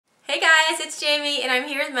Hey guys, it's Jayme and I'm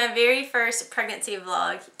here with my very first pregnancy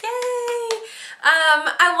vlog. Yay!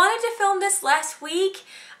 I wanted to film this last week.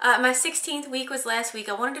 My 16th week was last week.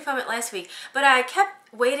 I wanted to film it last week, but I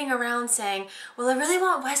kept waiting around saying, well, I really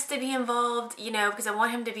want Wes to be involved, you know, because I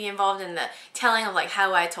want him to be involved in the telling of like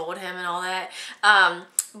how I told him and all that.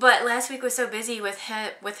 But last week was so busy with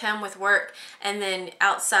him with work, and then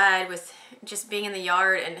outside with just being in the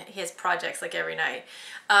yard, and he has projects like every night.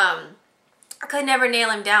 I could never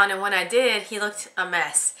nail him down, and when I did, he looked a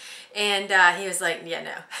mess. And he was like, yeah,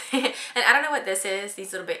 no. And I don't know what this is,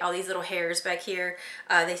 these little all these little hairs back here,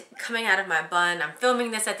 they coming out of my bun. I'm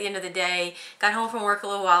filming this at the end of the day. Got home from work a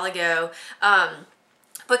little while ago,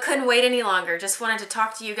 but couldn't wait any longer. Just wanted to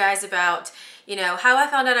talk to you guys about, you know, how I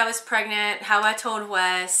found out I was pregnant, how I told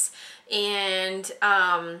Wes, and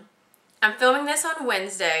I'm filming this on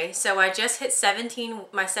Wednesday, so I just hit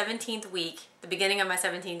my 17th week, the beginning of my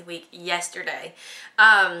 17th week yesterday.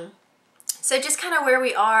 So just kind of where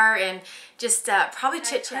we are, and just probably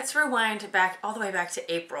chit-chat. Let's rewind back all the way back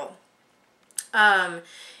to April.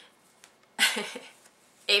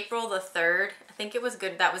 April the 3rd, I think it was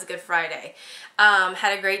good. That was Good Friday.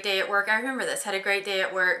 Had a great day at work. I remember this. Had a great day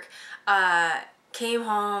at work. Came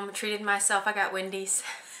home, treated myself. I got Wendy's.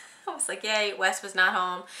 I was like, yay, Wes was not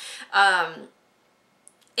home.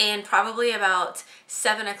 And probably about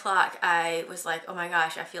 7 o'clock, I was like, oh my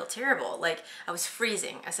gosh, I feel terrible. Like, I was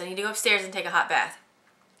freezing. I said, I need to go upstairs and take a hot bath.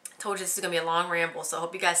 I told you this is going to be a long ramble, so I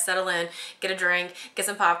hope you guys settle in, get a drink, get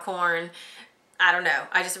some popcorn. I don't know.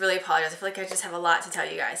 I just really apologize. I feel like I just have a lot to tell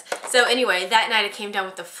you guys. So anyway, that night I came down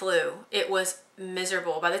with the flu. It was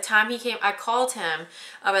miserable. By the time he came, I called him.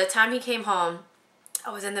 By the time he came home, I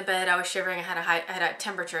was in the bed, I was shivering, I had a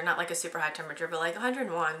temperature, not like a super high temperature, but like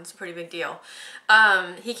 101, it's a pretty big deal.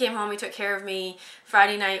 He came home, he took care of me.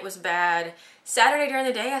 Friday night was bad. Saturday during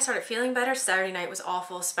the day, I started feeling better. Saturday night was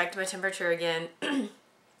awful, spiked my temperature again.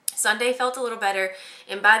 Sunday felt a little better,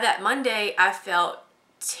 and by that Monday, I felt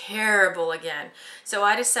terrible again. So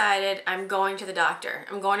I decided I'm going to the doctor.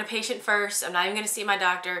 I'm going to patient first. I'm not even going to see my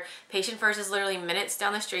doctor. Patient first is literally minutes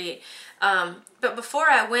down the street. But before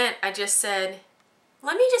I went, I just said,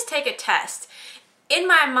 let me just take a test. In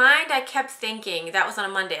my mind, I kept thinking, that was on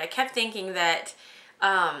a Monday, I kept thinking that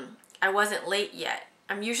I wasn't late yet.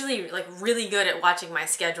 I'm usually like really good at watching my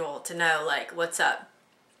schedule to know like what's up.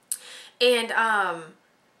 And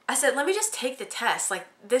I said, let me just take the test. Like,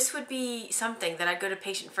 this would be something that I'd go to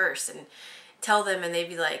patient first and tell them, and they'd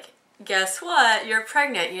be like, guess what? You're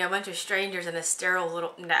pregnant. You know, a bunch of strangers in a sterile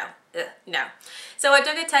little, no. So I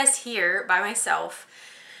took a test here by myself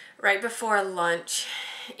right before lunch,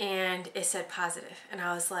 and it said positive. And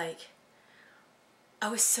I was like, I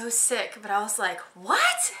was so sick, but I was like,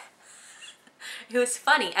 what? It was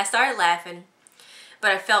funny. I started laughing,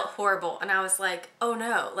 but I felt horrible. And I was like, oh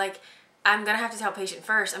no, like, I'm gonna have to tell patient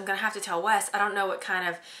first. I'm gonna have to tell Wes. I don't know what kind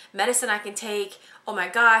of medicine I can take. Oh my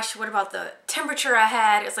gosh, what about the temperature I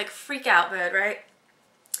had? It's like freak out mode, right?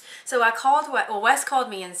 So I called, Wes called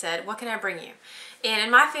me and said, what can I bring you? And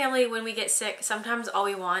in my family, when we get sick, sometimes all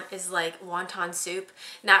we want is like wonton soup.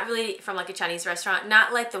 Not really from like a Chinese restaurant,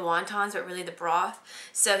 not like the wontons, but really the broth.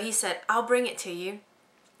 So he said, I'll bring it to you,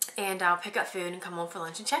 and I'll pick up food and come home for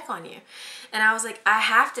lunch and check on you. And I was like, I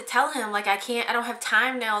have to tell him, like, I don't have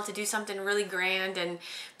time now to do something really grand and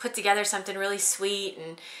put together something really sweet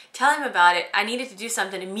and tell him about it. I needed to do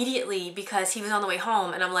something immediately because he was on the way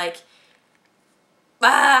home, and I'm like,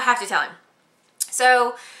 I have to tell him.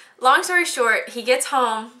 So long story short, he gets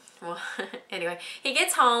home. Well, anyway, he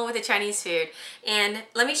gets home with the Chinese food, and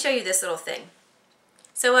let me show you this little thing.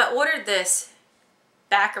 So I ordered this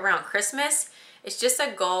back around Christmas. It's just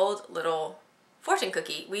a gold little fortune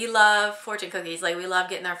cookie. We love fortune cookies. Like, we love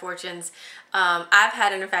getting our fortunes. I've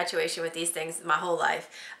had an infatuation with these things my whole life,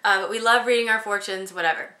 but we love reading our fortunes,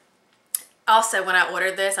 whatever. Also, when I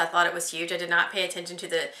ordered this, I thought it was huge. I did not pay attention to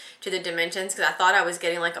the dimensions, because I thought I was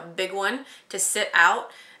getting like a big one to sit out,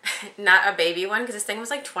 not a baby one, because this thing was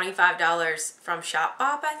like $25 from Shop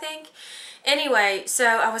Bop, I think. Anyway, so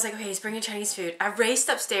I was like, okay, he's bringing Chinese food. I raced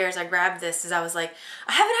upstairs. I grabbed this because I was like,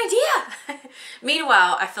 I have an idea.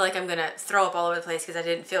 Meanwhile, I feel like I'm going to throw up all over the place because I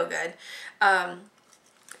didn't feel good.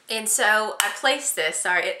 And so I placed this.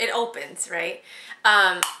 Sorry, it opens, right?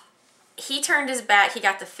 He turned his back. He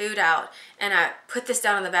got the food out, and I put this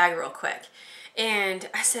down in the bag real quick. And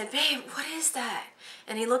I said, babe, what is that?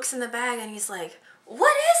 And he looks in the bag, and he's like,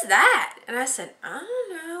 what is that? And I said, I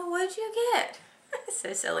don't know. What'd you get?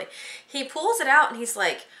 So silly. He pulls it out, and he's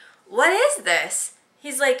like, what is this?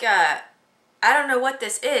 He's like, I don't know what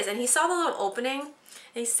this is. And he saw the little opening, and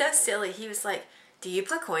he's so silly. He was like, do you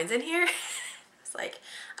put coins in here? I was like,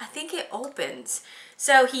 I think it opens.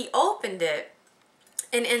 So he opened it,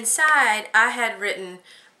 and inside I had written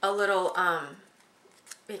a little,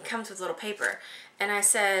 it comes with a little paper. And I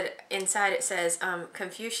said, inside it says,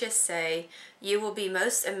 Confucius say, you will be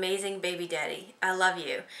most amazing baby daddy. I love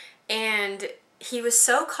you. And he was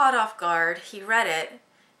so caught off guard. He read it,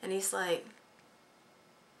 and he's like,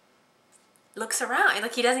 looks around.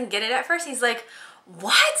 Like, he doesn't get it at first. He's like,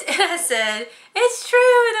 what? And I said, it's true.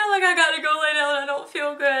 And I'm like, I gotta go lay down. I don't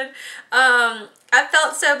feel good. I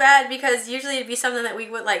felt so bad because usually it'd be something that we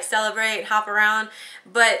would like celebrate, hop around.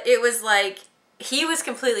 But it was like, he was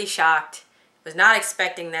completely shocked. Was not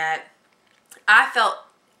expecting that. I felt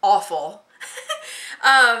awful.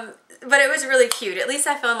 But it was really cute. At least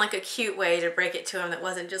I found like a cute way to break it to him that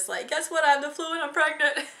wasn't just like, guess what, I have the flu and I'm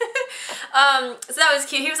pregnant. So that was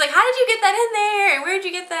cute. He was like, how did you get that in there? And where did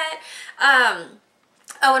you get that?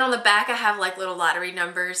 Oh, and on the back I have like little lottery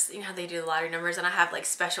numbers. You know how they do the lottery numbers, and I have like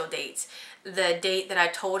special dates. The date that I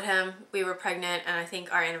told him we were pregnant, and I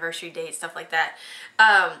think our anniversary date, stuff like that.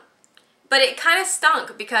 But it kind of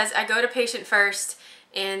stunk because I go to patient first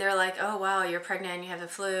and they're like, oh wow, you're pregnant and you have the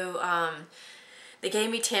flu. They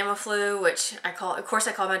gave me Tamiflu, which of course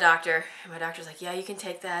I called my doctor. And my doctor's like, yeah, you can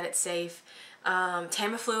take that, it's safe.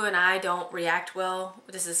 Tamiflu and I don't react well.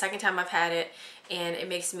 This is the second time I've had it, and it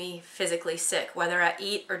makes me physically sick. Whether I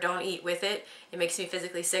eat or don't eat with it, it makes me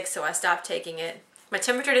physically sick, so I stopped taking it. My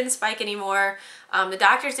temperature didn't spike anymore. The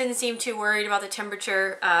doctors didn't seem too worried about the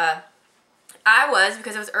temperature. I was,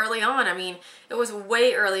 because it was early on. I mean, it was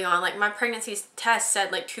way early on. Like, my pregnancy test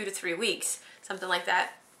said like 2 to 3 weeks, something like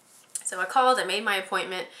that. So I called, I made my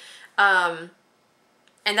appointment, and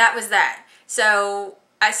that was that. So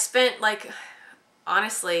I spent like,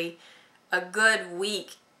 honestly, a good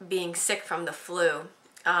week being sick from the flu.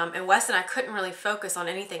 And Wes and I couldn't really focus on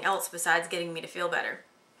anything else besides getting me to feel better.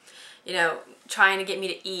 You know, trying to get me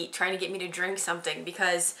to eat, trying to get me to drink something,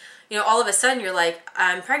 because, you know, all of a sudden you're like,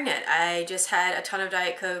 I'm pregnant. I just had a ton of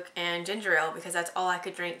Diet Coke and ginger ale because that's all I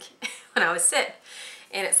could drink when I was sick.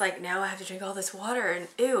 And it's like, now I have to drink all this water, and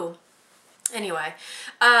ew. Anyway,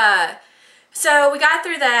 so we got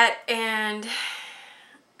through that, and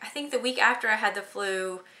I think the week after I had the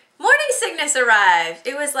flu, morning sickness arrived.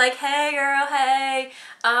 It was like, hey girl, hey,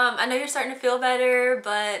 I know you're starting to feel better,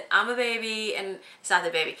 but I'm a baby. And it's not the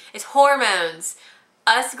baby, it's hormones.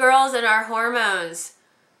 Us girls and our hormones.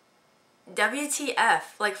 WTF,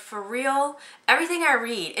 like, for real. Everything I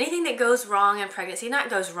read, anything that goes wrong in pregnancy, not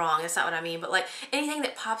goes wrong, that's not what I mean, but like anything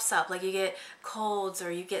that pops up, like you get colds or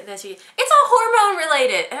you get this, it's all hormone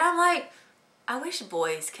related. And I'm like, I wish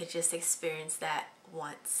boys could just experience that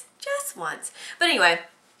once, just once. But anyway,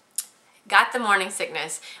 got the morning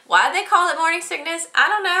sickness. Why they call it morning sickness, I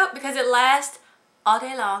don't know, because it lasts all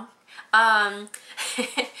day long.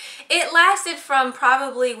 It lasted from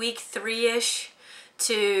probably week 3-ish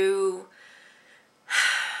to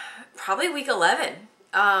probably week 11.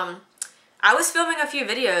 I was filming a few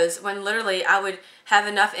videos when literally I would have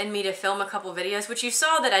enough in me to film a couple videos, which you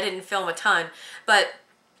saw that I didn't film a ton, but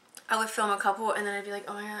I would film a couple and then I'd be like,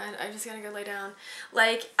 oh my god, I just gotta go lay down.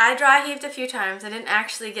 Like, I dry heaved a few times. I didn't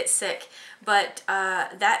actually get sick, but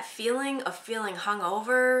that feeling of feeling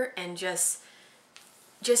hungover and just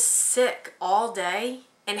sick all day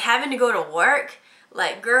and having to go to work,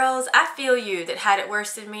 like, girls, I feel you that had it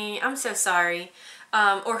worse than me. I'm so sorry.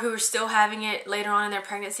 Or who are still having it later on in their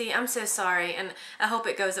pregnancy. I'm so sorry, and I hope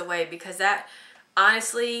it goes away, because that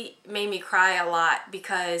honestly made me cry a lot,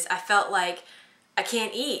 because I felt like I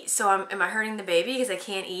can't eat. So am I hurting the baby because I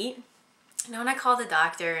can't eat? You know, and I called the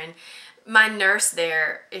doctor, and my nurse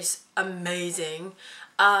there is amazing.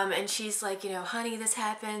 And she's like, you know, honey, this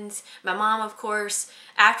happens. My mom, of course,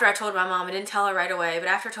 after I told my mom, I didn't tell her right away, but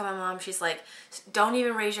after I told my mom, she's like, don't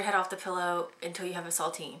even raise your head off the pillow until you have a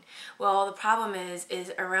saltine. Well, the problem is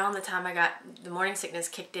around the time I got the morning sickness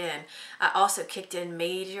kicked in, I also kicked in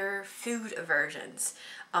major food aversions.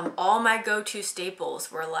 All my go-to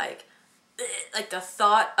staples were like the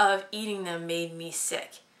thought of eating them made me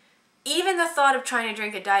sick. Even the thought of trying to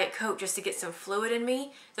drink a Diet Coke just to get some fluid in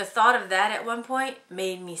me, the thought of that at one point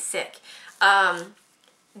made me sick.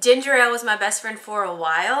 Ginger ale was my best friend for a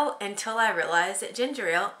while, until I realized that ginger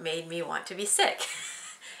ale made me want to be sick.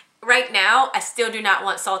 Right now, I still do not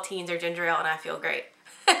want saltines or ginger ale, and I feel great.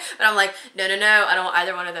 But I'm like, no, I don't want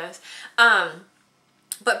either one of those.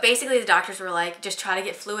 But basically the doctors were like, just try to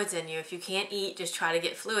get fluids in you. If you can't eat, just try to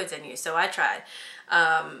get fluids in you. So I tried.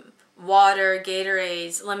 Water,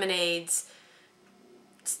 Gatorades, lemonades,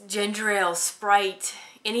 ginger ale, Sprite,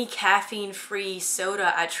 any caffeine-free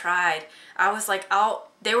soda I tried. I was like,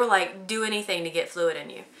 they were like, do anything to get fluid in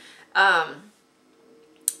you.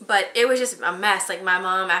 But it was just a mess. Like my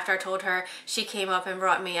mom, after I told her, she came up and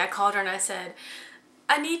brought me, I called her and I said,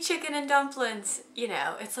 I need chicken and dumplings. You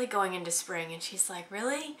know, it's like going into spring. And she's like,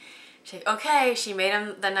 really? She's like, okay. She made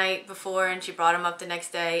them the night before and she brought them up the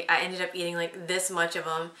next day. I ended up eating like this much of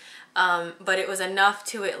them. But it was enough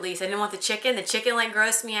to at least, I didn't want the chicken. The chicken like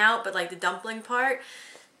grossed me out, but like the dumpling part,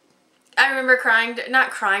 I remember crying, not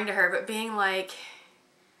crying to her, but being like,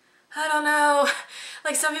 I don't know,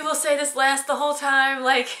 like some people say this lasts the whole time,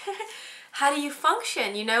 like how do you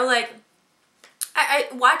function, you know? Like I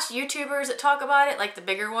watch YouTubers that talk about it, like the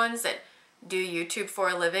bigger ones that do YouTube for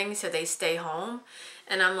a living so they stay home,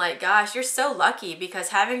 and I'm like, gosh, you're so lucky, because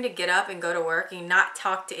having to get up and go to work and not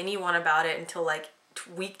talk to anyone about it until like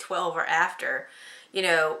week 12 or after, you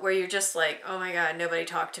know, where you're just like, oh my God, nobody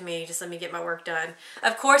talked to me, just let me get my work done.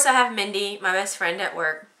 Of course I have Mindy, my best friend at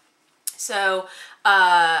work. So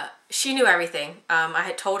she knew everything.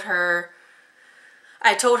 I told her,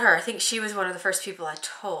 I think she was one of the first people I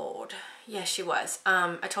told. Yes, she was.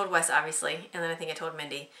 I told Wes, obviously, and then I think I told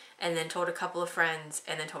Mindy, and then told a couple of friends,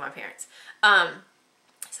 and then told my parents.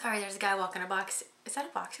 Sorry, there's a guy walking a box. Is that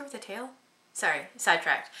a boxer with a tail? Sorry,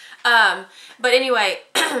 sidetracked. But anyway,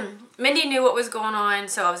 Mindy knew what was going on,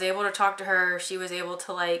 so I was able to talk to her. She was able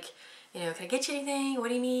to, like, you know, can I get you anything? What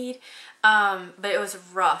do you need? But it was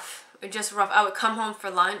rough. Just rough. I would come home for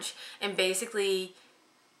lunch and basically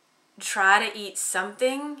try to eat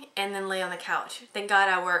something and then lay on the couch. Thank God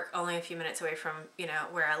I work only a few minutes away from, you know,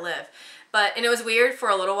 where I live. And it was weird, for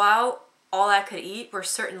a little while, all I could eat were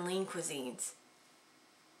certain lean cuisines.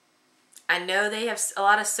 I know they have a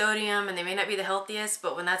lot of sodium and they may not be the healthiest,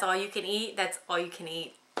 but when that's all you can eat, that's all you can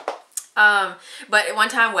eat. But one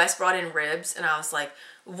time Wes brought in ribs and I was like,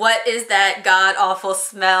 what is that god awful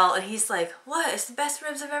smell? And he's like, what? It's the best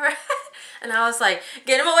ribs I've ever had. And I was like,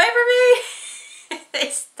 get them away from me. They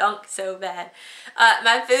stunk so bad.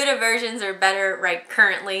 My food aversions are better right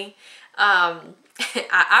currently. I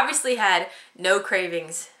obviously had no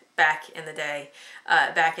cravings back in the day,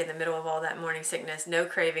 back in the middle of all that morning sickness. No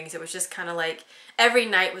cravings. It was just kind of like every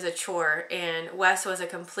night was a chore, and Wes was a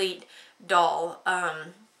complete doll.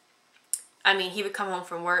 I mean, he would come home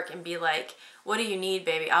from work and be like, what do you need,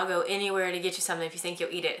 baby? I'll go anywhere to get you something if you think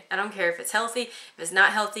you'll eat it. I don't care if it's healthy. If it's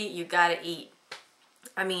not healthy, you gotta eat.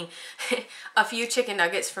 I mean, a few chicken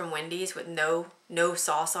nuggets from Wendy's with no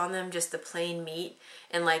sauce on them, just the plain meat.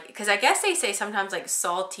 And like, because I guess they say sometimes like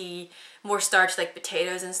salty, more starch, like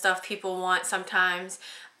potatoes and stuff people want sometimes.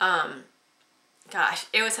 Gosh,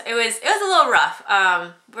 it was a little rough.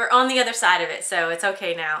 We're on the other side of it, so it's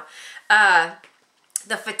okay now.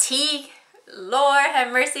 The fatigue, Lord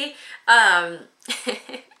have mercy.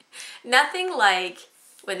 Nothing like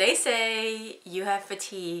when they say you have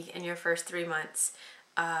fatigue in your first 3 months.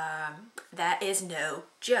 That is no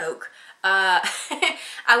joke. I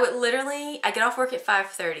get off work at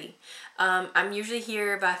 5:30. I'm usually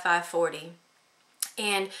here by 5:40.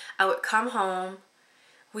 And I would come home.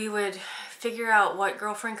 We would figure out what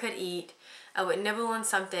girlfriend could eat. I would nibble on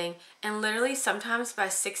something, and literally sometimes by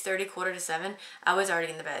 6:30, 6:45, I was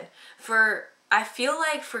already in the bed. I feel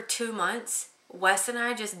like for 2 months, Wes and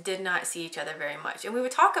I just did not see each other very much. And we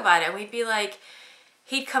would talk about it, and we'd be like,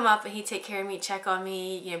 he'd come up and he'd take care of me, check on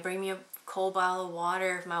me, you know, bring me a cold bottle of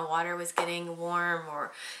water if my water was getting warm,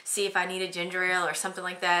 or see if I needed ginger ale or something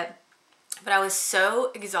like that. But I was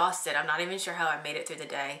so exhausted. I'm not even sure how I made it through the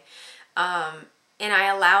day. And I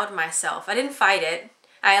allowed myself, I didn't fight it.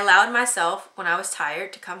 I allowed myself, when I was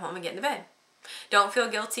tired, to come home and get into bed. Don't feel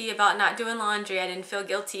guilty about not doing laundry. I felt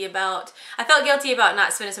guilty about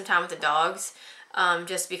not spending some time with the dogs,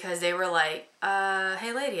 just because they were like,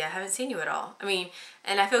 hey lady, I haven't seen you at all. I mean,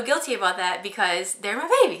 and I feel guilty about that because they're my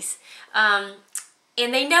babies. And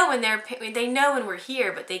they know when we're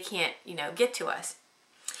here, but they can't, you know, get to us.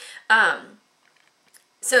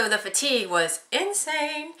 So the fatigue was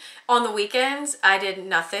insane. On the weekends, I did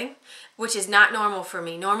nothing, which is not normal for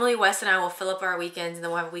me. Normally, Wes and I will fill up our weekends, and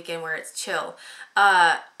then we'll have a weekend where it's chill.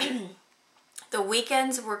 The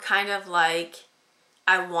weekends were kind of like,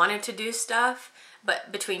 I wanted to do stuff,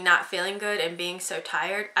 but between not feeling good and being so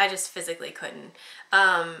tired, I just physically couldn't.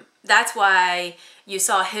 That's why you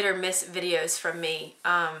saw hit or miss videos from me.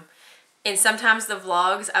 And sometimes the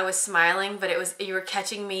vlogs, I was smiling, but you were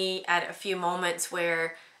catching me at a few moments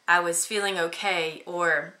where I was feeling okay,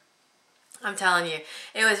 or I'm telling you,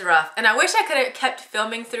 it was rough. And I wish I could have kept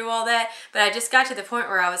filming through all that, but I just got to the point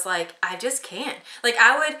where I was like, I just can't. Like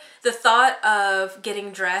the thought of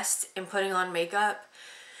getting dressed and putting on makeup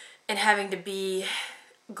and having to be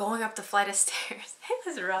going up the flight of stairs. It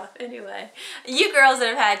was rough anyway. You girls that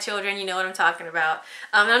have had children, you know what I'm talking about.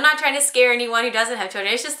 I'm not trying to scare anyone who doesn't have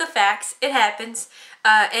children. It's just the facts. It happens.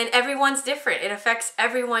 And everyone's different. It affects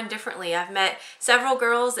everyone differently. I've met several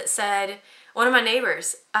girls that said, one of my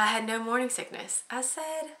neighbors, I had no morning sickness. I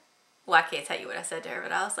said, well, I can't tell you what I said to her,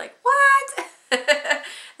 but I was like, what?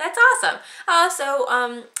 That's awesome. I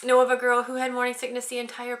also know of a girl who had morning sickness the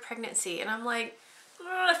entire pregnancy. And I'm like,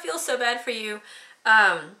 oh, I feel so bad for you.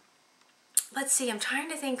 Let's see, I'm trying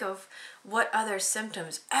to think of what other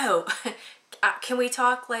symptoms. Oh, can we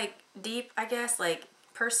talk like deep, I guess, like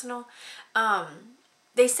personal?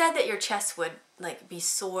 They said that your chest would like be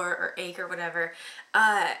sore or ache or whatever.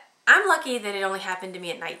 I'm lucky that it only happened to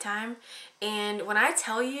me at nighttime. And when I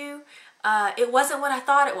tell you, it wasn't what I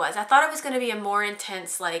thought it was. I thought it was going to be a more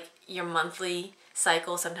intense, like your monthly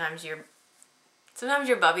cycle. Sometimes your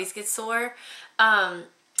bubbies get sore.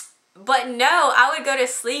 But no, I would go to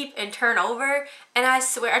sleep and turn over, and I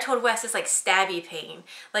swear, I told Wes, it's like stabby pain,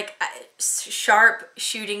 like sharp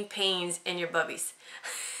shooting pains in your bubbies.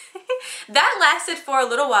 That lasted for a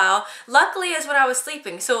little while. Luckily, is when I was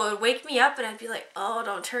sleeping, so it would wake me up, and I'd be like, oh,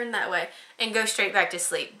 don't turn that way, and go straight back to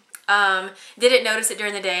sleep. Didn't notice it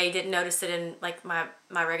during the day, didn't notice it in like my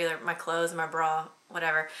clothes, my bra,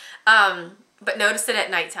 whatever. But noticed it at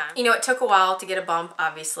nighttime. You know, it took a while to get a bump,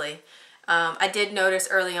 obviously. I did notice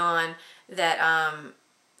early on that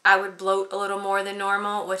I would bloat a little more than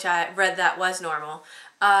normal, which I read that was normal.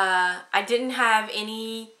 I didn't have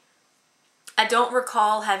any, I don't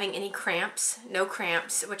recall having any cramps, no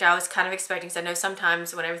cramps, which I was kind of expecting, because I know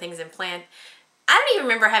sometimes when everything's implanted, I don't even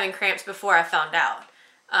remember having cramps before I found out.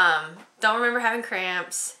 Don't remember having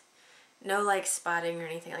cramps, no like spotting or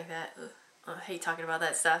anything like that. Ugh. I hate talking about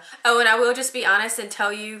that stuff. Oh, and I will just be honest and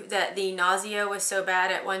tell you that the nausea was so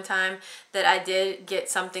bad at one time that I did get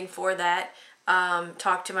something for that.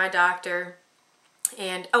 Talked to my doctor,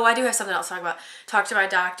 and oh, I do have something else to talk about. Talked to my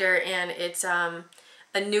doctor, and it's a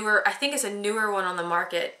newer, I think it's a newer one on the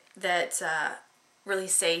market that's really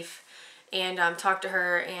safe. And talked to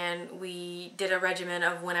her, and we did a regimen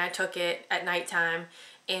of when I took it at nighttime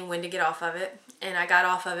and when to get off of it. And I got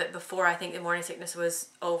off of it before I think the morning sickness was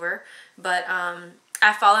over. But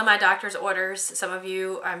I follow my doctor's orders. Some of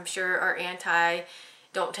you, I'm sure, are anti,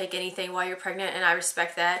 don't take anything while you're pregnant, and I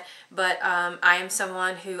respect that. But I am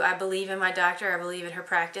someone who, I believe in my doctor, I believe in her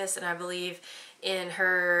practice, and I believe in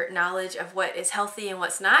her knowledge of what is healthy and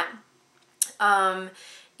what's not.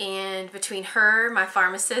 And between her, my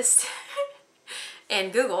pharmacist,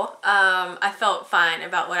 and Google, I felt fine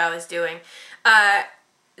about what I was doing.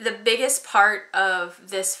 The biggest part of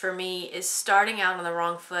this for me is starting out on the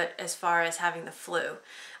wrong foot as far as having the flu.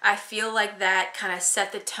 I feel like that kind of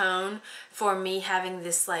set the tone for me having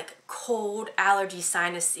this like cold allergy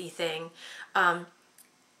sinus-y thing.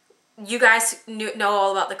 You guys know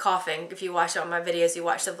all about the coughing. If you watch all my videos, you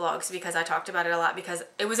watch the vlogs, because I talked about it a lot because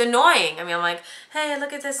it was annoying. I mean, I'm like, hey,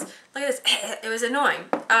 look at this, look at this. It was annoying.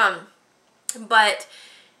 But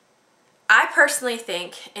I personally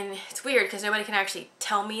think, and it's weird because nobody can actually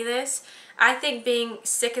tell me this, I think being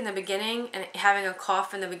sick in the beginning and having a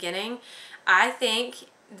cough in the beginning, I think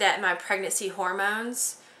that my pregnancy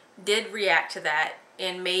hormones did react to that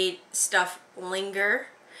and made stuff linger.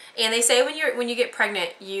 And they say when you get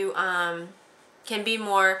pregnant, you can be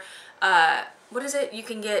more, what is it? You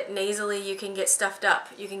can get nasally, you can get stuffed up,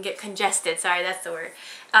 you can get congested. Sorry, that's the word.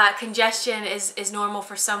 Congestion is normal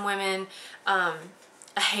for some women.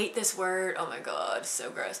 I hate this word. Oh my god, so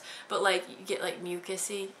gross. But like you get like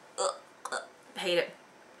mucusy. Ugh, ugh, hate it.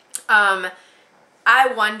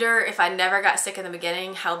 I wonder if I never got sick in the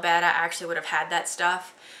beginning, how bad I actually would have had that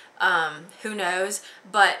stuff. Who knows?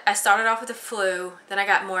 But I started off with the flu, then I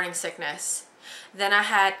got morning sickness. Then I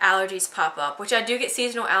had allergies pop up, which I do get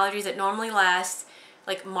seasonal allergies that normally last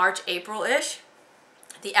like March, April-ish.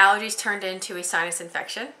 The allergies turned into a sinus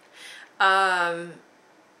infection.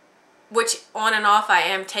 Which on and off I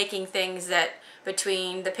am taking things that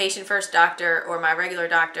between the patient first doctor or my regular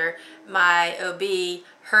doctor, my OB,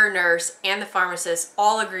 her nurse, and the pharmacist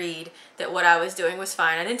all agreed that what I was doing was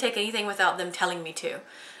fine. I didn't take anything without them telling me to.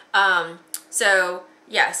 So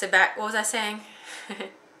yeah, so back, what was I saying?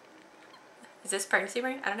 Is this pregnancy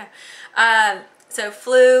brain? I don't know. So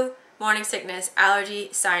flu, morning sickness, allergy,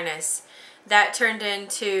 sinus. That turned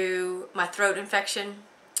into my throat infection,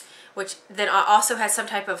 which then I also had some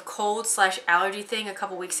type of cold/allergy thing a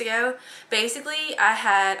couple weeks ago. Basically, I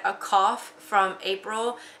had a cough from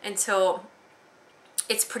April until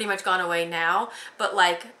it's pretty much gone away now, but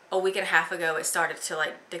like a week and a half ago, it started to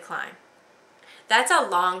like decline. That's a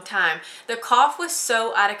long time. The cough was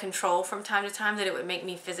so out of control from time to time that it would make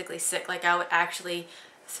me physically sick. Like I would actually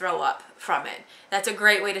throw up from it. That's a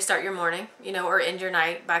great way to start your morning, you know, or end your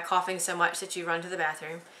night, by coughing so much that you run to the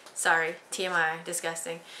bathroom. Sorry, TMI,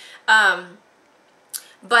 disgusting.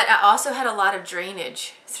 But I also had a lot of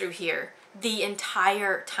drainage through here the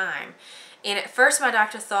entire time. And at first my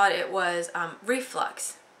doctor thought it was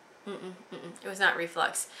reflux. It was not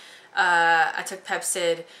reflux. I took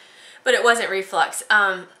Pepsid, but it wasn't reflux.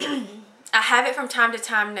 I have it from time to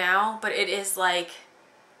time now, but it is like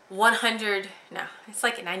 100, no, it's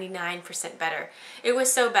like 99% better. It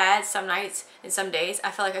was so bad some nights and some days,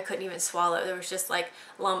 I felt like I couldn't even swallow. There was just like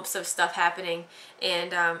lumps of stuff happening,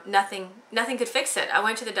 and nothing could fix it. I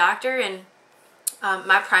went to the doctor, and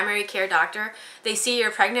my primary care doctor, they see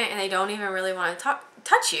you're pregnant and they don't even really want to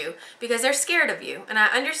touch you because they're scared of you. And I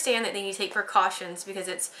understand that they need to take precautions because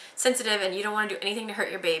it's sensitive and you don't want to do anything to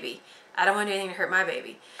hurt your baby. I don't want to do anything to hurt my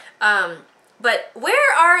baby. But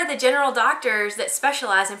where are the general doctors that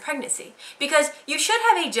specialize in pregnancy? Because you should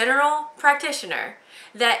have a general practitioner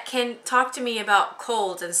that can talk to me about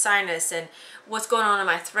colds and sinus and what's going on in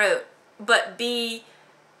my throat, but be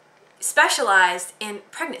specialized in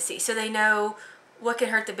pregnancy so they know what can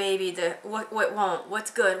hurt the baby, what won't,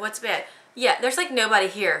 what's good, what's bad. Yeah, there's like nobody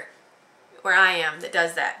here where I am that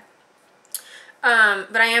does that.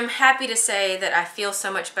 But I am happy to say that I feel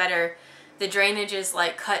so much better. The drainage is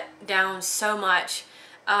like cut down so much.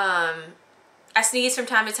 I sneeze from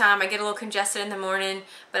time to time. I get a little congested in the morning,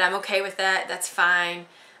 but I'm okay with that. That's fine.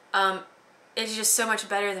 It's just so much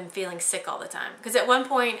better than feeling sick all the time. Because at one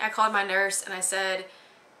point I called my nurse and I said,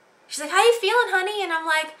 she's like, how you feeling, honey? And I'm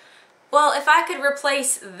like, well, if I could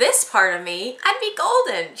replace this part of me, I'd be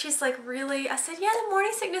golden. She's like, really? I said, yeah, the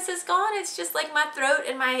morning sickness is gone. It's just like my throat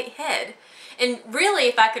and my head. And really,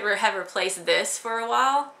 if I could have replaced this for a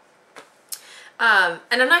while, and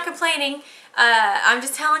I'm not complaining, I'm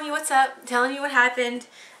just telling you what's up, telling you what happened.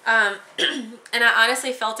 And I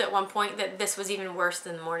honestly felt at one point that this was even worse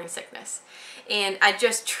than the morning sickness. And I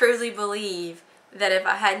just truly believe that if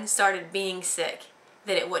I hadn't started being sick,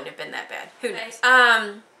 that it wouldn't have been that bad. Who knows?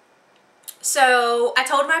 So I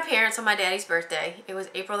told my parents on my daddy's birthday. It was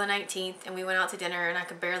April the 19th, and we went out to dinner, and I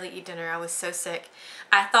could barely eat dinner. I was so sick.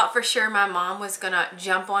 I thought for sure my mom was gonna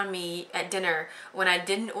jump on me at dinner when I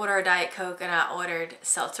didn't order a Diet Coke and I ordered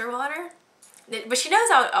seltzer water. But she knows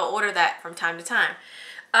I'll order that from time to time.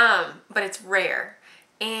 But it's rare.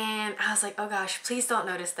 And I was like, oh gosh, please don't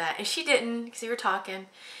notice that. And she didn't, because we were talking.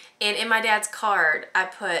 And in my dad's card, I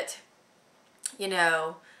put, you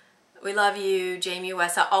know, we love you, Jayme,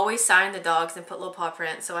 Wes. I always signed the dogs and put little paw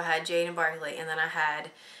prints. So I had Jade and Barkley, and then I had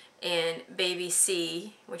in baby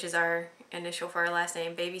C, which is our initial for our last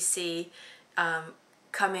name, baby C,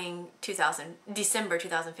 coming December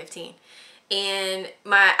 2015. And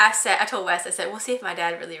I told Wes, I said, we'll see if my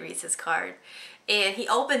dad really reads his card. And he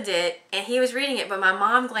opened it, and he was reading it, but my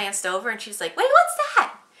mom glanced over, and she's like, wait, what's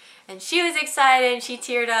that? And she was excited, and she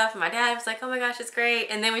teared up, and my dad was like, oh my gosh, it's great.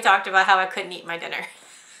 And then we talked about how I couldn't eat my dinner.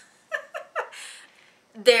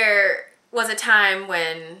 There was a time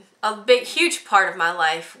when, huge part of my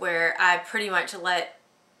life where I pretty much let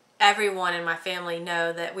everyone in my family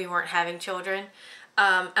know that we weren't having children.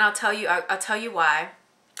 And I'll tell you why.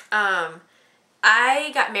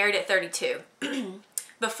 I got married at 32.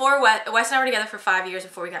 Before Wes and I were together for 5 years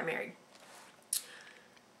before we got married.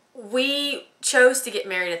 We chose to get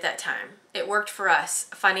married at that time. It worked for us.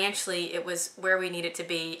 Financially, it was where we needed to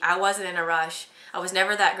be. I wasn't in a rush. I was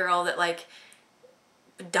never that girl that like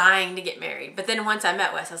dying to get married. But then once I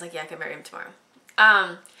met Wes, I was like, yeah, I can marry him tomorrow.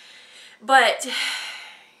 But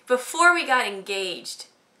before we got engaged,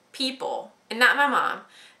 people, and not my mom,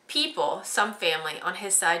 people, some family on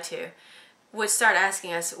his side too, would start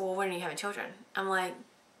asking us, well, when are you having children? I'm like,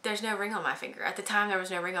 there's no ring on my finger. At the time, there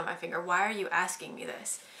was no ring on my finger. Why are you asking me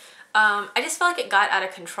this? I just felt like it got out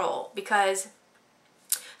of control because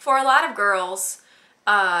for a lot of girls,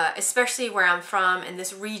 especially where I'm from in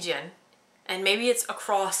this region, and maybe it's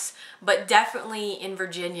across, but definitely in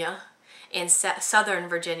Virginia, in Southern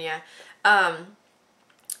Virginia,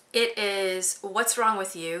 it is, what's wrong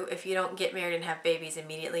with you if you don't get married and have babies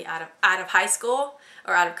immediately out of high school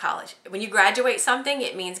or out of college? When you graduate something,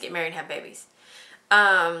 it means get married and have babies.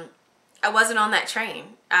 I wasn't on that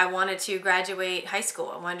train. I wanted to graduate high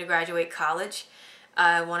school. I wanted to graduate college.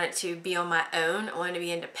 I wanted to be on my own. I wanted to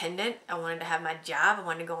be independent. I wanted to have my job. I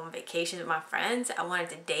wanted to go on vacation with my friends. I wanted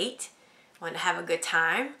to date. I wanted to have a good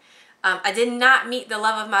time. I did not meet the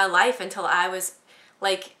love of my life until I was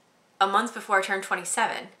like a month before I turned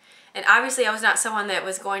 27. And obviously I was not someone that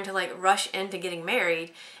was going to like rush into getting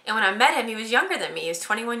married. And when I met him, he was younger than me. He was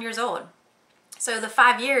 21 years old. So the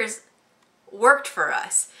 5 years worked for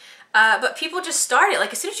us. But people just start it.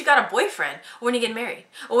 Like as soon as you got a boyfriend, or when you get married,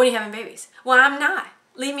 or when you're having babies. Well, I'm not.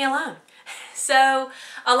 Leave me alone. So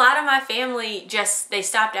a lot of my family they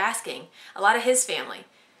stopped asking. A lot of his family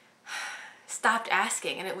stopped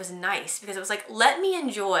asking, and it was nice because it was like, let me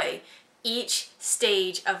enjoy each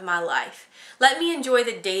stage of my life. Let me enjoy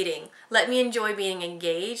the dating. Let me enjoy being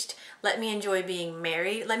engaged. Let me enjoy being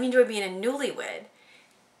married. Let me enjoy being a newlywed.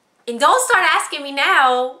 And don't start asking me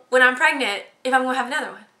now when I'm pregnant if I'm going to have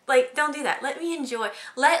another one. Like, don't do that. Let me enjoy.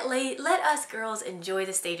 Let us girls enjoy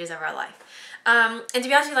the stages of our life. And to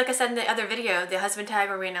be honest with you, like I said in the other video, the husband tag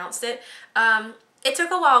where we announced it, it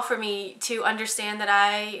took a while for me to understand that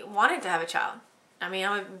I wanted to have a child. I mean,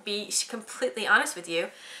 I'm going to be completely honest with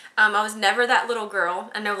you. I was never that little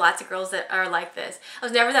girl. I know lots of girls that are like this. I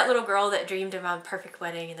was never that little girl that dreamed of a perfect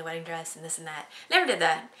wedding and the wedding dress and this and that. Never did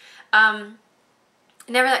that.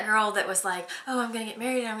 Never that girl that was like, oh, I'm going to get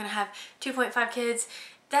married and I'm going to have 2.5 kids.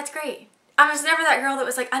 That's great. I was never that girl that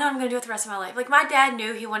was like, I know what I'm going to do with the rest of my life. Like, my dad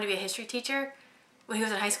knew he wanted to be a history teacher when he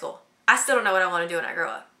was in high school. I still don't know what I want to do when I grow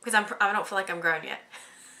up because I don't feel like I'm grown yet.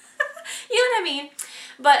 You know what I mean?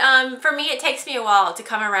 But for me, it takes me a while to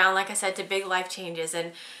come around, like I said, to big life changes.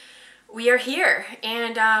 And we are here.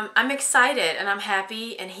 And I'm excited and I'm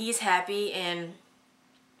happy and he's happy. And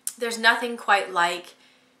there's nothing quite like,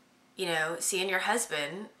 you know, seeing your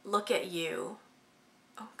husband look at you.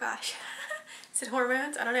 Oh, gosh. Is it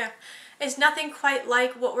hormones? I don't know. It's nothing quite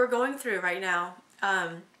like what we're going through right now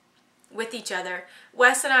with each other.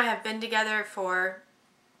 Wes and I have been together for,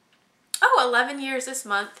 11 years this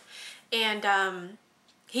month. And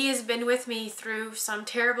he has been with me through some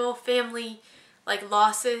terrible family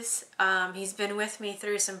losses. He's been with me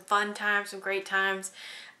through some fun times, some great times.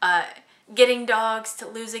 Getting dogs to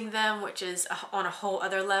losing them, which is on a whole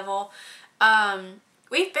other level.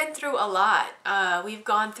 We've been through a lot. We've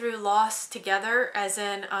gone through loss together, as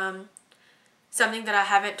in something that I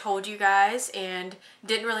haven't told you guys and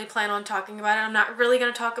didn't really plan on talking about it. I'm not really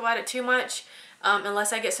going to talk about it too much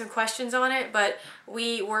unless I get some questions on it, but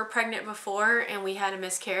we were pregnant before and we had a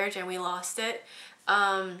miscarriage and we lost it.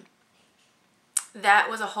 That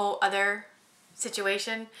was a whole other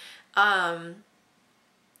situation.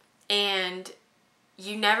 And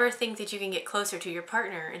you never think that you can get closer to your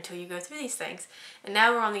partner until you go through these things. And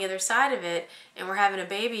now we're on the other side of it and we're having a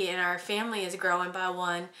baby and our family is growing by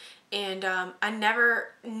one. And I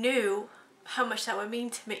never knew how much that would mean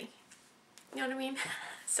to me. You know what I mean?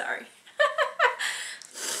 Sorry.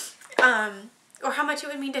 Or how much it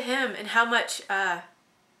would mean to him and how much I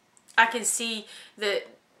can see the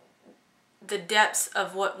depths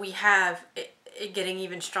of what we have it getting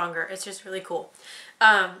even stronger. It's just really cool.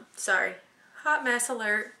 Sorry. Hot mess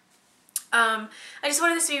alert. I just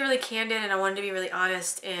wanted this to be really candid and I wanted to be really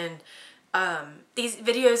honest, and these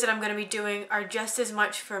videos that I'm going to be doing are just as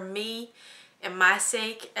much for me and my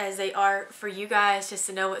sake as they are for you guys, just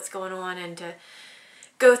to know what's going on and to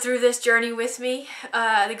go through this journey with me.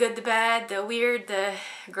 The good, the bad, the weird, the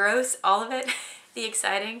gross, all of it. The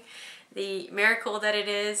exciting, the miracle that it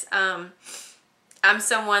is. I'm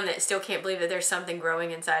someone that still can't believe that there's something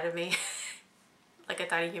growing inside of me. Like a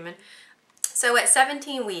tiny human. So at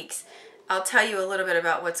 17 weeks, I'll tell you a little bit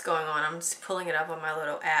about what's going on. I'm just pulling it up on my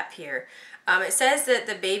little app here. It says that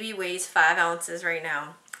the baby weighs 5 ounces right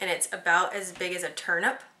now, and it's about as big as a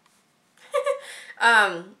turnip.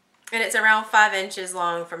 And it's around 5 inches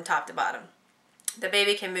long from top to bottom. The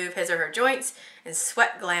baby can move his or her joints, and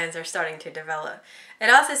sweat glands are starting to develop. It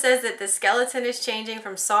also says that the skeleton is changing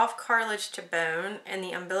from soft cartilage to bone, and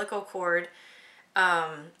the umbilical cord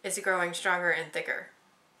is growing stronger and thicker.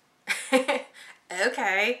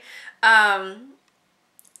 Okay.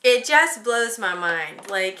 It just blows my mind.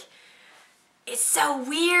 Like, it's so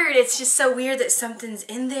weird. It's just so weird that something's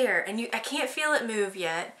in there, and I can't feel it move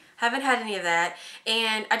yet. Haven't had any of that,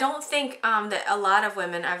 and I don't think that a lot of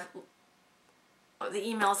women, the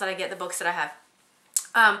emails that I get, the books that I have,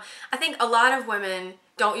 I think a lot of women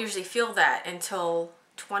don't usually feel that until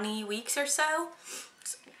 20 weeks or so.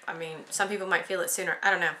 I mean, some people might feel it sooner.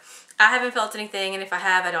 I don't know. I haven't felt anything, and if I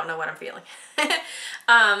have, I don't know what I'm feeling.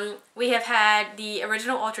 We have had the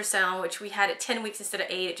original ultrasound, which we had at 10 weeks instead of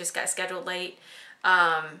 8. It just got scheduled late.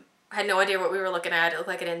 I had no idea what we were looking at. It looked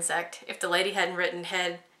like an insect. If the lady hadn't written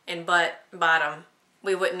head and butt bottom,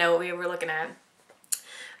 we wouldn't know what we were looking at.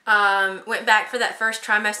 Went back for that first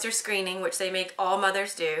trimester screening, which they make all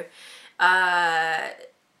mothers do.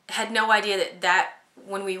 Had no idea that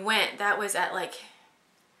when we went, that was at like,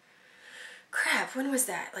 crap, when was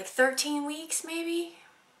that? Like 13 weeks maybe?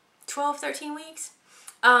 12, 13 weeks?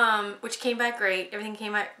 Which came back great. Everything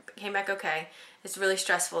came back okay. It's really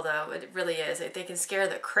stressful though. It really is. They can scare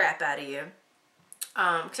the crap out of you.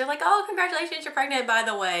 Because they're like, oh, congratulations, you're pregnant. By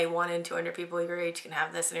the way, 1 in 200 people your age can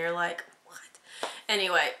have this. And you're like, what?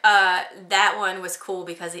 Anyway, that one was cool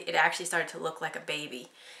because it actually started to look like a baby.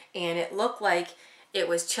 And it looked like it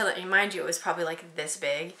was chilling. And mind you, it was probably like this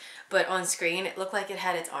big. But on screen, it looked like it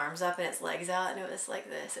had its arms up and its legs out. And it was like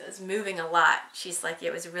this. It was moving a lot. She's like,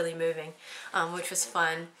 it was really moving, which was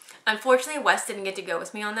fun. Unfortunately, Wes didn't get to go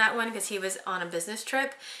with me on that one because he was on a business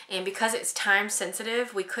trip. And because it's time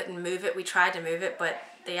sensitive, we couldn't move it. We tried to move it, but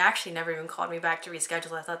they actually never even called me back to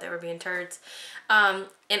reschedule. I thought they were being turds. And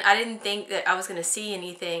I didn't think that I was going to see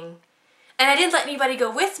anything. And I didn't let anybody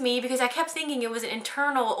go with me because I kept thinking it was an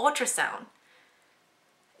internal ultrasound.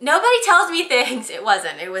 Nobody tells me things. It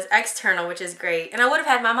wasn't. It was external, which is great. And I would have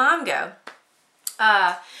had my mom go.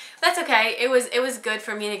 That's okay. It was good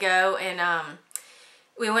for me to go. And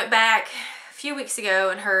we went back a few weeks ago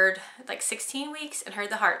and heard, like 16 weeks, and heard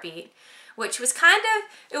the heartbeat, which was kind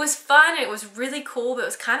of, it was fun. It was really cool, but it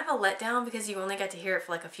was kind of a letdown because you only got to hear it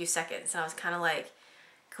for like a few seconds. And I was kind of like,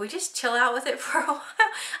 can we just chill out with it for a while?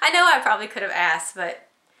 I know I probably could have asked, but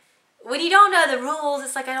when you don't know the rules,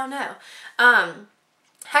 it's like, I don't know.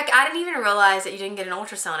 Heck, I didn't even realize that you didn't get an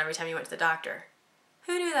ultrasound every time you went to the doctor.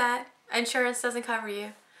 Who knew that? Insurance doesn't cover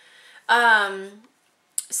you.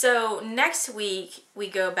 So next week we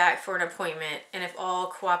go back for an appointment, and if all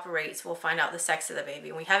cooperates, we'll find out the sex of the baby.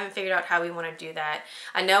 And we haven't figured out how we want to do that.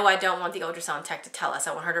 I know I don't want the ultrasound tech to tell us.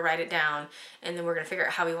 I want her to write it down, and then we're going to figure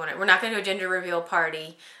out how we want it. We're not going to do a gender reveal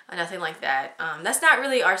party, nothing like that. That's not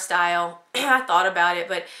really our style. I thought about it,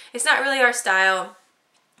 but it's not really our style.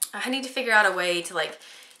 I need to figure out a way to like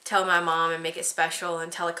tell my mom and make it special,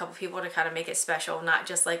 and tell a couple people to kind of make it special, not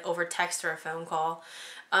just like over text or a phone call.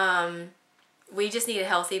 We just need a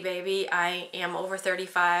healthy baby. I am over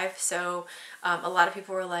 35, so a lot of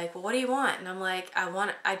people were like, well, what do you want? And I'm like,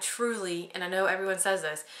 I truly, and I know everyone says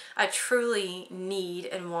this, I truly need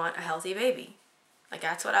and want a healthy baby. Like,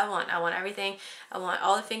 that's what I want. I want everything. I want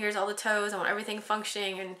all the fingers, all the toes. I want everything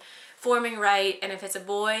functioning and forming right. And if it's a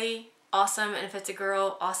boy, awesome. And if it's a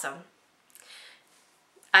girl, awesome.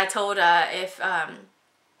 I told if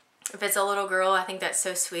it's a little girl, I think that's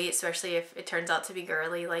so sweet, especially if it turns out to be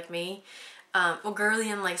girly like me. Well, girly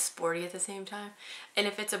and like sporty at the same time. And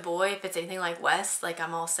if it's a boy, if it's anything like Wes, like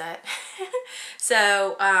I'm all set.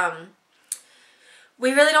 So,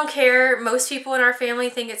 we really don't care. Most people in our family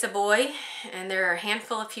think it's a boy, and there are a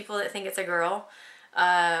handful of people that think it's a girl.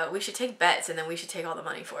 We should take bets, and then we should take all the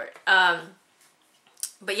money for it.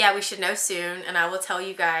 But yeah, we should know soon, and I will tell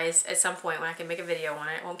you guys at some point when I can make a video on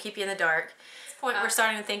it. Won't keep you in the dark. At this point, we're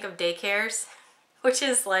starting to think of daycares, which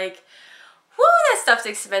is like, whoo, that stuff's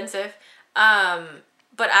expensive.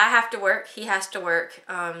 But I have to work, he has to work,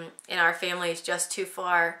 and our family is just too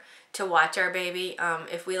far to watch our baby.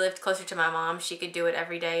 If we lived closer to my mom, she could do it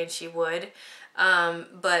every day, and she would.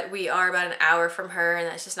 But we are about an hour from her, and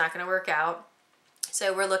that's just not going to work out.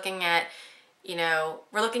 So we're looking at,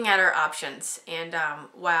 we're looking at our options, and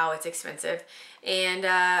wow, it's expensive, and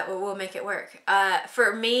we'll make it work.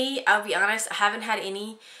 For me, I'll be honest, I haven't had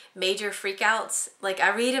any major freakouts. Like,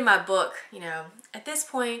 I read in my book, at this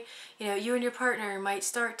point, you and your partner might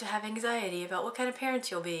start to have anxiety about what kind of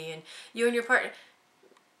parents you'll be, and you and your partner,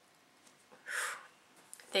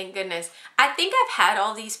 thank goodness. I think I've had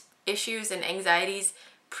all these issues and anxieties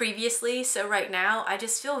previously, so right now I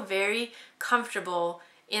just feel very comfortable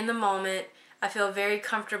in the moment. I feel very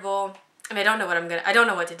comfortable. I mean, I don't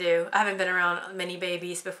know what to do. I haven't been around many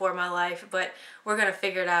babies before in my life, but we're gonna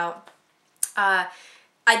figure it out.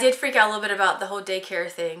 I did freak out a little bit about the whole daycare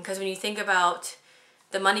thing, because when you think about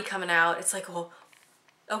the money coming out, it's like, well,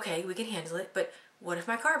 okay, we can handle it, but what if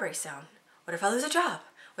my car breaks down? What if I lose a job?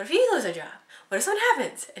 What if you lose a job? What if something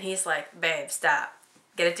happens? And he's like, babe, stop.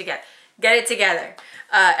 Get it together. Get it together.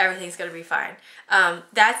 Everything's gonna be fine.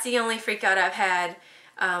 That's the only freak out I've had.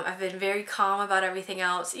 I've been very calm about everything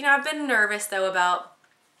else. I've been nervous though about,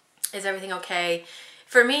 is everything okay?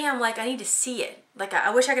 For me, I'm like, I need to see it. Like,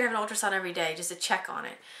 I wish I could have an ultrasound every day just to check on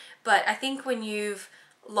it. But I think when you've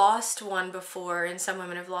lost one before, and some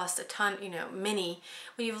women have lost a ton, many,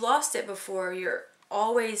 when you've lost it before, you're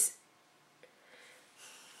always,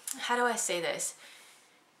 how do I say this?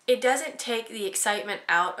 It doesn't take the excitement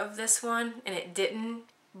out of this one, and it didn't,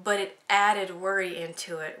 but it added worry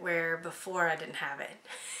into it where before I didn't have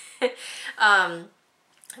it.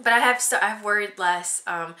 But I've worried less.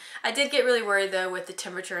 I did get really worried though with the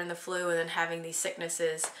temperature and the flu, and then having these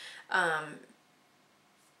sicknesses.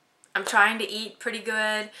 I'm trying to eat pretty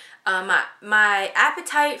good. My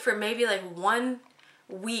appetite for maybe like 1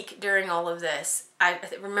 week during all of this, I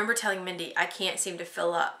remember telling Mindy, I can't seem to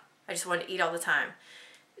fill up. I just want to eat all the time.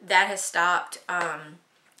 That has stopped. I'm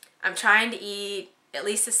trying to eat at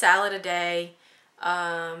least a salad a day.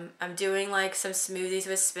 I'm doing like some smoothies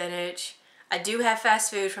with spinach. I do have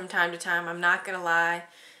fast food from time to time, I'm not gonna lie.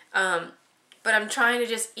 But I'm trying to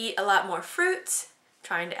just eat a lot more fruits,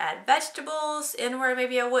 trying to add vegetables in where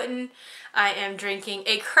maybe I wouldn't. I am drinking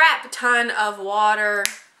a crap ton of water.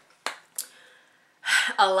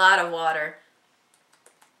 A lot of water.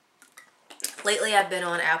 Lately I've been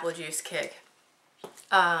on apple juice kick.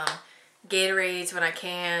 Gatorades when I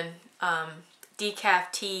can.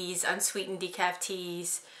 Decaf teas, unsweetened decaf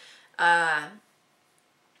teas.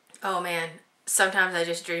 Oh man, sometimes I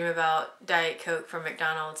just dream about Diet Coke from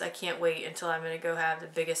McDonald's. I can't wait until I'm going to go have the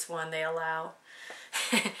biggest one they allow.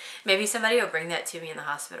 Maybe somebody will bring that to me in the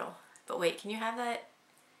hospital. But wait, can you have that?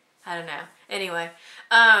 I don't know. Anyway,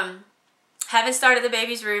 haven't started the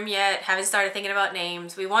baby's room yet. Haven't started thinking about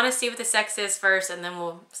names. We want to see what the sex is first, and then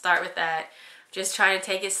we'll start with that. Just trying to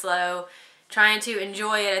take it slow. Trying to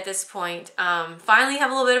enjoy it at this point. Finally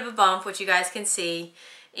have a little bit of a bump, which you guys can see.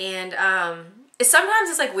 And sometimes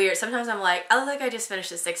it's like weird. Sometimes I'm like, I look like I just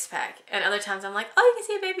finished a 6-pack. And other times I'm like, oh, you can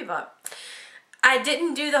see a baby bump. I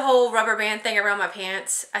didn't do the whole rubber band thing around my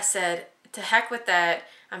pants. I said, to heck with that.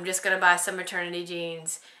 I'm just going to buy some maternity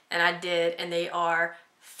jeans. And I did. And they are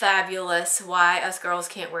fabulous. Why us girls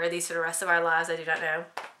can't wear these for the rest of our lives, I do not know.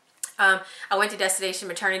 I went to Destination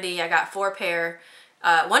Maternity. I got 4 pair.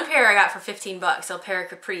 One pair I got for 15 bucks. A pair of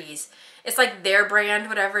capris. It's like their brand,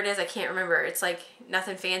 whatever it is. I can't remember. It's like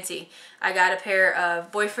nothing fancy. I got a pair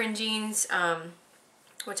of boyfriend jeans,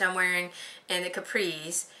 which I'm wearing, and the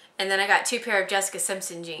capris. And then I got 2 pair of Jessica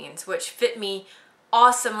Simpson jeans, which fit me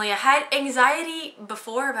awesomely. I had anxiety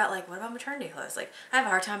before about like, what about maternity clothes? Like, I have a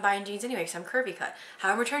hard time buying jeans anyway because I'm curvy cut. How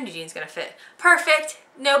are maternity jeans gonna fit? Perfect.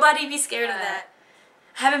 Nobody be scared of that.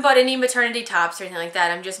 I haven't bought any maternity tops or anything like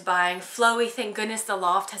that. I'm just buying flowy. Thank goodness the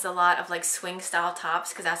loft has a lot of like swing style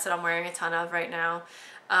tops because that's what I'm wearing a ton of right now.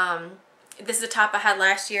 This is a top I had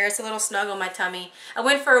last year. It's a little snug on my tummy. I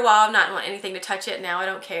went for a while, not want anything to touch it. Now I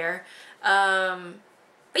don't care.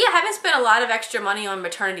 But yeah, I haven't spent a lot of extra money on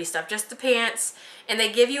maternity stuff. Just the pants. And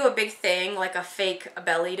they give you a big thing, like a fake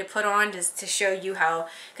belly to put on just to show you how.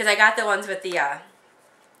 Because I got the ones with the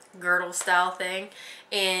girdle style thing,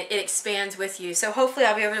 and it expands with you, so hopefully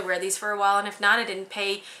I'll be able to wear these for a while. And if not, I didn't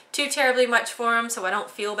pay too terribly much for them, so I don't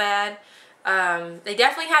feel bad. They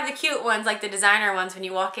definitely have the cute ones, like the designer ones, when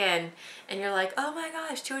you walk in and you're like, oh my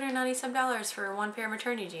gosh, $290 some for 1 pair of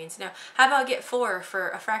maternity jeans. Now how about get 4 for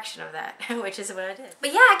a fraction of that? Which is what I did.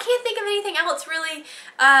 But yeah, I can't think of anything else really.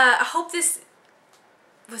 I hope this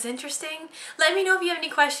was interesting. Let me know if you have any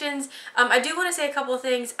questions. I do want to say a couple of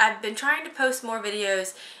things. I've been trying to post more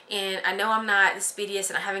videos, and I know I'm not the speediest,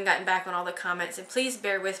 and I haven't gotten back on all the comments, and please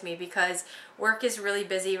bear with me because work is really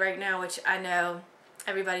busy right now, which I know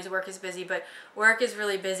everybody's work is busy, but work is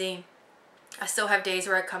really busy. I still have days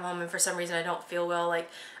where I come home and for some reason I don't feel well, like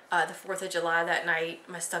the 4th of July that night,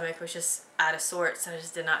 my stomach was just out of sorts. I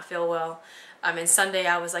just did not feel well. And Sunday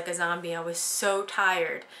I was like a zombie. I was so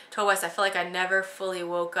tired. Told Wes I feel like I never fully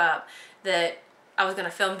woke up, that I was going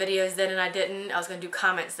to film videos then and I didn't. I was going to do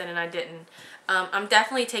comments then and I didn't. I'm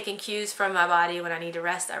definitely taking cues from my body. When I need to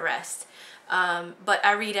rest, I rest. But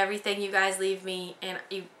I read everything you guys leave me, and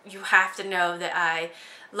you have to know that I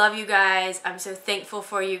love you guys. I'm so thankful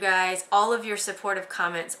for you guys. All of your supportive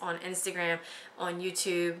comments on Instagram, on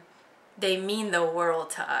YouTube, they mean the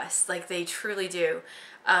world to us. Like, they truly do.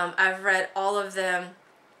 I've read all of them.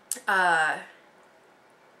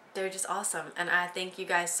 They're just awesome, and I thank you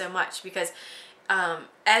guys so much because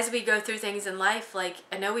as we go through things in life, like,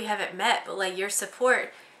 I know we haven't met, but like, your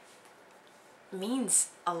support means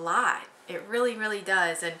a lot. It really, really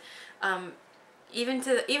does. And even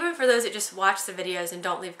for those that just watch the videos and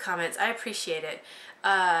don't leave comments, I appreciate it.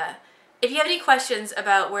 If you have any questions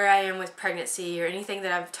about where I am with pregnancy or anything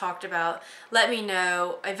that I've talked about, let me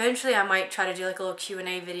know. Eventually I might try to do like a little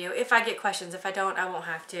Q&A video if I get questions. If I don't, I won't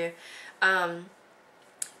have to.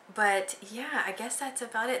 But yeah, I guess that's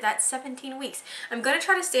about it. That's 17 weeks. I'm going to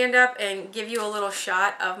try to stand up and give you a little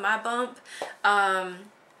shot of my bump.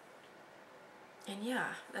 And yeah,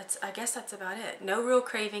 I guess that's about it. No real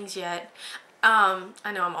cravings yet.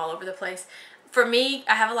 I know I'm all over the place. For me,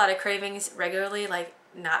 I have a lot of cravings regularly, like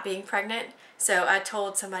not being pregnant. So I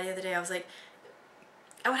told somebody the other day, I was like,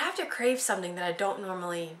 I would have to crave something that I don't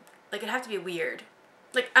normally, like, it'd have to be weird.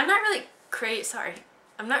 Like, I'm not really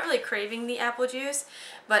craving the apple juice,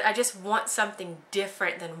 but I just want something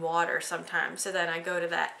different than water sometimes. So then I go to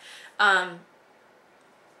that. But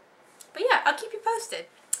yeah, I'll keep you posted.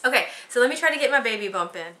 Okay, so let me try to get my baby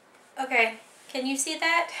bump in. Okay, can you see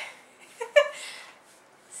that?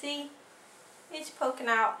 See? It's poking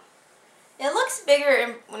out. It looks bigger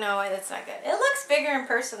in, no, that's not good. It looks bigger in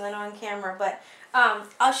person than on camera, but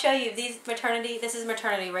I'll show you these maternity. This is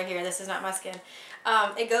maternity right here. This is not my skin.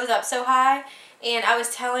 It goes up so high, and I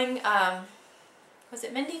was telling, was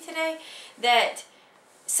it Mindy today, that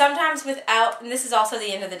sometimes without, and this is also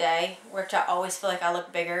the end of the day, which I always feel like I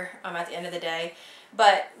look bigger at the end of the day,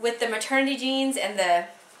 but with the maternity jeans and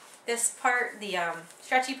this part, the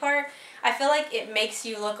stretchy part, I feel like it makes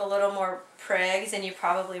you look a little more pregs than you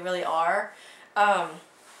probably really are,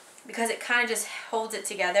 because it kind of just holds it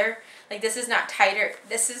together. Like this is not tighter,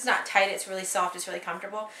 this is not tight, it's really soft, it's really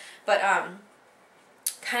comfortable, but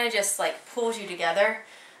kind of just like pulls you together.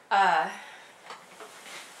 But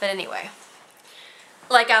anyway,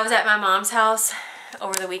 like I was at my mom's house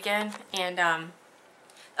over the weekend, and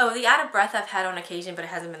oh, the out of breath I've had on occasion, but it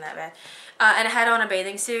hasn't been that bad. And I had on a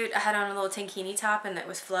bathing suit. I had on a little tankini top, and it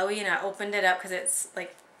was flowy, and I opened it up because it's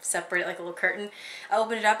like separated like a little curtain. I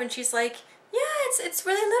opened it up, and she's like, yeah, it's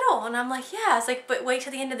really little. And I'm like, yeah. It's like, but wait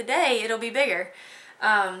till the end of the day, it'll be bigger.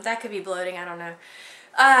 That could be bloating, I don't know.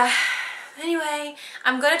 Anyway,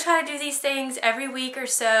 I'm going to try to do these things every week or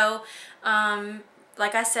so.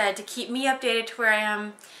 Like I said, to keep me updated to where I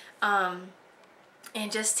am,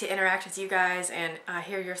 and just to interact with you guys and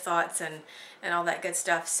hear your thoughts and all that good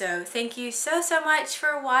stuff. So thank you so much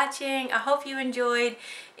for watching. I hope you enjoyed,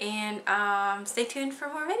 and stay tuned for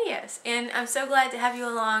more videos. And I'm so glad to have you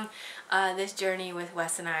along this journey with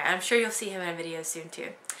Wes and I. I'm sure you'll see him in a video soon too.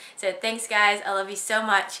 So thanks guys, I love you so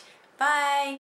much. Bye.